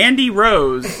Mandy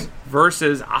Rose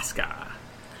versus Asuka.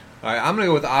 All right, I'm going to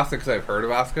go with Asuka because I've heard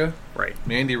of Asuka. Right.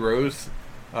 Mandy Rose,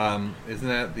 isn't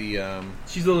that the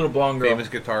She's a little blonde girl. famous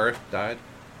guitarist died?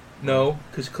 No,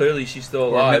 because clearly she's still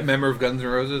Or alive. member of Guns N'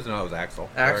 Roses? No, it was Axl.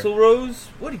 Axl Rose?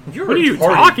 What? You're What are you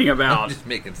retarded. talking I'm about? just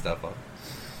making stuff up.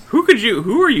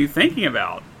 Who are you thinking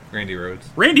about? Randy Rhodes.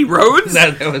 Randy Rhodes?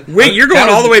 That was- Wait, you're going that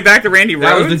was all the way back to Randy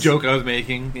Rhodes? That was the joke I was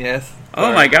making. Yes.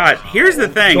 Oh my god. Here's the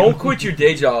thing. Don't quit your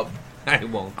day job. I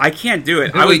won't. I can't do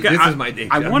it. Wait, this is my day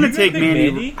I job. want to You take gonna pick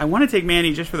Mandy. Mandy? I want to take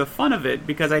Mandy just for the fun of it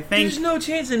because I think There's no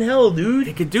chance in hell, dude.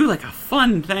 they could do like a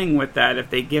fun thing with that if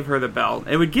they give her the belt.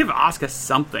 It would give Asuka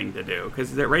something to do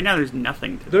because right now there's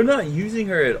nothing to do. They're not using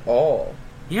her at all.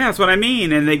 Yeah, that's what I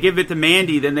mean. And they give it to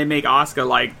Mandy, then they make Asuka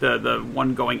like the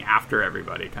one going after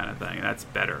everybody kind of thing. That's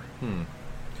better.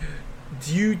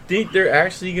 Do you think they're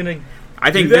actually gonna? I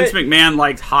think do Vince that? McMahon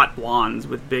likes hot blondes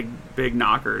with big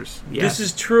knockers. Yes. This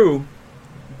is true,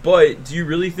 but do you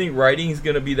really think writing is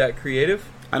gonna be that creative?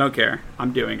 I don't care.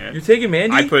 I'm doing You're it. taking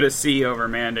Mandy. I put a C over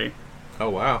Mandy. Oh,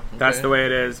 wow. That's Okay. the way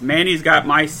it is. Mandy's got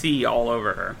my C all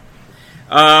over her.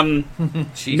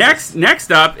 Jesus.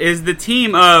 Next up is the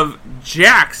team of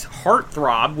Jack's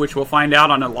Heartthrob, which we'll find out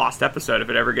on a lost episode if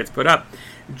it ever gets put up.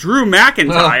 Drew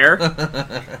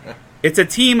McIntyre. It's a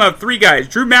team of three guys: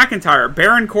 Drew McIntyre,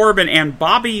 Baron Corbin, and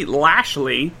Bobby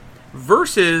Lashley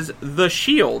versus The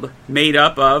Shield, made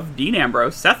up of Dean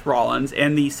Ambrose, Seth Rollins,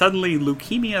 and the suddenly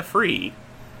leukemia-free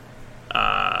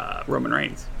Roman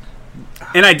Reigns.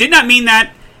 And I did not mean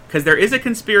that because there is a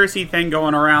conspiracy thing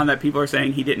going around that people are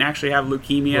saying he didn't actually have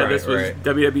leukemia. Right, This was right.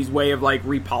 WWE's way of like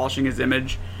repolishing his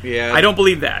image. Yeah. I don't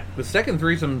believe that. The second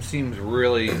threesome seems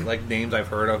really like names I've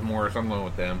heard of more, so I'm going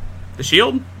with them. The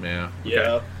Shield? Yeah.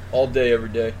 Yeah, all day, every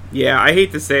day. Yeah, I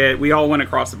hate to say it. We all went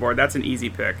across the board. That's an easy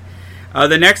pick.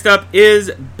 The next up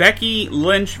is Becky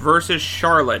Lynch versus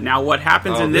Charlotte. Now, what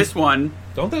happens Oh, in this one...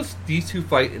 Don't these two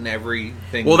fight in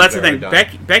everything? Well, that's the they've thing. ever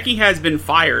done? Becky has been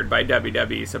fired by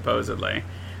WWE, supposedly.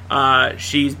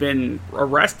 She's been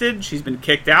arrested. She's been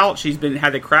kicked out. She's been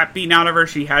had the crap beaten out of her.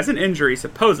 She has an injury,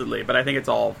 supposedly, but I think it's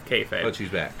all kayfabe. But she's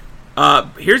back.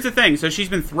 Here's the thing. So she's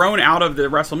been thrown out of the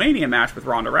WrestleMania match with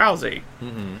Ronda Rousey.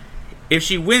 Mm-hmm. If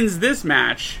she wins this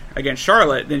match against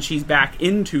Charlotte, then she's back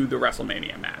into the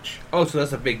WrestleMania match. Oh, so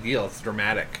that's a big deal. It's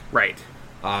dramatic. Right.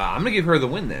 I'm gonna give her the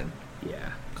win then,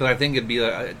 Yeah. because I think it'd be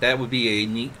that would be a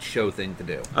neat show thing to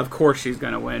do. Of course she's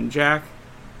going to win. Jack,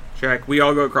 we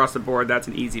all go across the board. That's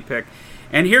an easy pick.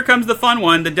 And here comes the fun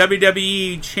one, the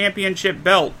WWE Championship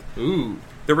belt. Ooh.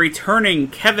 The returning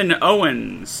Kevin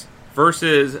Owens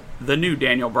versus the new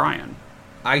Daniel Bryan.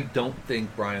 I don't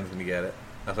think Brian's gonna get it.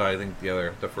 That's why I think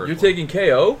the first. You're one. taking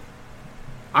KO?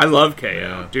 I love KO.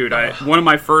 Yeah. Dude, one of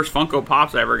my first Funko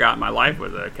Pops I ever got in my life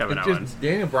was a Kevin It's Owens. just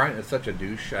Daniel Bryan is such a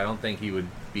douche. I don't think he would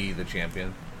be the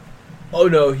champion. Oh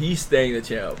no, he's staying the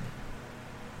champ.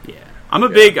 Yeah. I'm a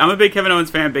big Kevin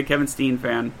Owens fan, big Kevin Steen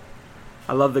fan.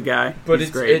 I love the guy. But He's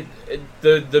it's great.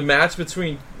 the match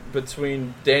between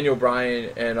Daniel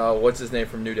Bryan and what's his name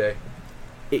from New Day.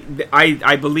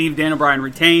 I believe Daniel Bryan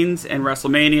retains, and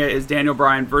WrestleMania is Daniel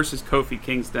Bryan versus Kofi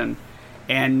Kingston.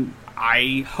 And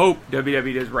I hope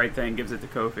WWE does the right thing, gives it to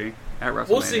Kofi at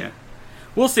WrestleMania.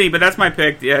 We'll see, but that's my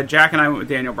pick. Yeah, Jack and I went with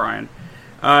Daniel Bryan.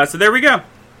 So there we go.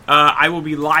 I will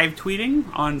be live tweeting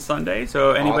on Sunday,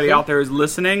 so anybody Awesome. out there is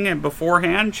listening and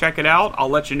beforehand, check it out. I'll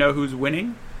let you know who's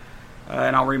winning,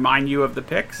 and I'll remind you of the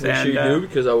picks. Make and, sure you do,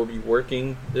 because I will be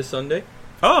working this Sunday.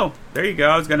 Oh, there you go.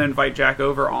 I was going to invite Jack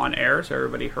over on air so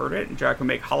everybody heard it. And Jack would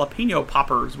make jalapeno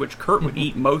poppers, which Kurt would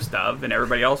eat most of, and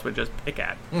everybody else would just pick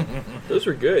at. Those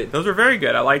were good. Those were very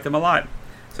good. I liked them a lot.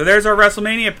 So there's our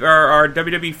WrestleMania, our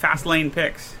WWE Fastlane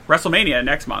picks. WrestleMania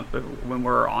next month when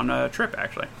we're on a trip,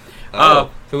 actually. So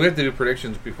we have to do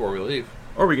predictions before we leave.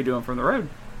 Or we could do them from the road.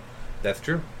 That's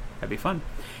true. That'd be fun.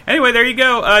 Anyway, there you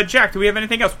go. Jack, do we have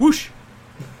anything else? Whoosh!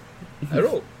 I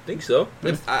don't think so.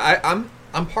 I'm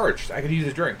parched. I could use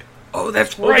a drink. Oh,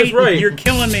 that's Oh, that's right. You're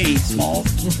killing me, Smalls.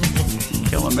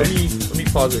 Killing me. Let me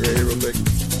pause it right here real quick.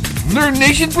 Nerd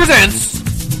Nation presents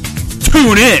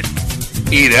Tune in.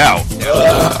 Eat Out.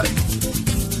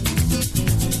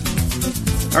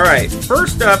 All right.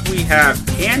 First up, we have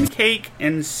pancake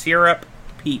and syrup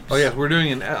peeps. Oh yes, we're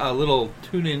doing a little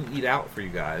tune in, eat out for you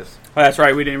guys. Oh, that's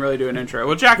right. We didn't really do an intro.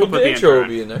 Well, Jack will put the intro will in.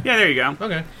 be in there. Yeah, there you go.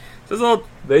 Okay. So it's a little.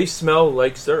 They smell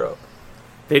like syrup.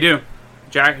 They do.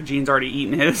 Gene's already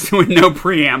eaten his with no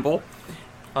preamble.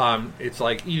 It's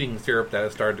like eating syrup that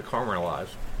has started to caramelize.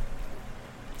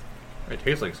 It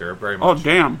tastes like syrup very Oh, much.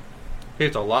 damn. It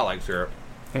tastes a lot like syrup.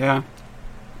 Yeah.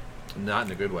 Not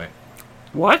in a good way.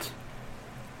 What?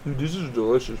 Dude, this is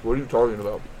delicious. What are you talking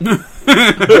about?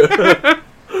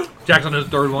 Jack's on his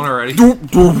third one already.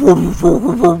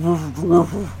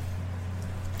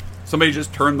 Somebody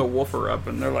just turned the woofer up,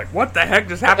 and they're like, "What the heck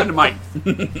just happened to my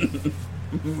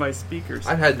my speakers?"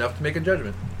 I've had enough to make a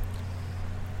judgment.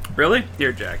 Really?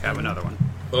 Here, Jack, have another one.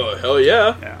 Oh, hell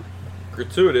yeah. Yeah.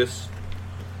 Gratuitous.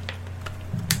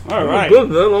 All right. I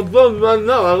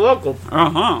like them.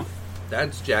 Uh-huh.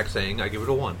 That's Jack saying I give it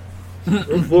a 1.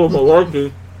 I'm full of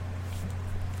malarkey.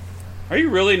 Are you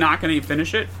really not going to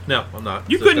finish it? No, I'm not.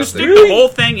 You It's couldn't disgusting. stick the whole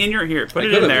thing in your... Here, put I it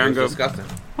could've, in there and it go... was disgusting.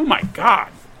 Oh, my God.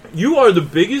 You are the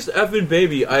biggest effing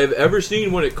baby I have ever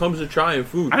seen when it comes to trying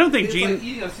food. I don't think It's Gene... like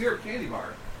eating a syrup candy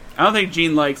bar. I don't think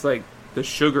Gene likes, like, the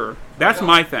sugar. That's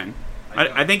my thing.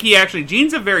 I think he actually...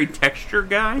 Gene's a very texture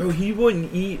guy. Bro, he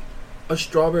wouldn't eat a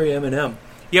strawberry M&M.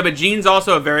 Yeah, but Gene's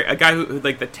also a guy who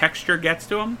like, the texture gets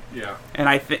to him. Yeah. And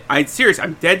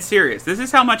I'm dead serious. This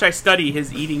is how much I study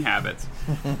his eating habits.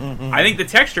 I think the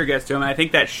texture gets to him, and I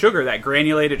think that sugar, that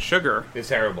granulated sugar, It's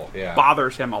terrible. Yeah.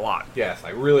 bothers him a lot. Yes,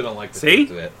 I really don't like the See?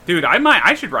 taste of it. Dude,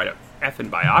 I should write a effing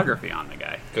biography on the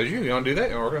guy. Could you? You want to do that?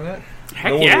 You want to work on that?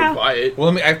 Heck No one yeah. would buy it.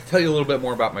 Well, I have to tell you a little bit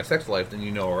more about my sex life than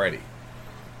you know already.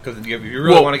 Because if you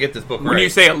really want to get this book When right. you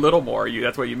say a little more,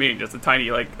 that's what you mean. Just a tiny,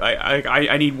 like,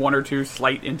 I need one or two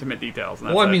slight intimate details. And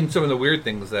that's Well, I it. mean, some of the weird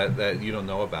things that you don't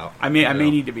know about. I may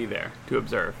need to be there to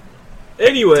observe.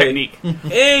 Anyway. Technique.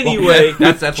 Anyway.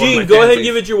 That's one of my Gene, go ahead and fantasies.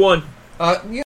 give it your 1. Yeah,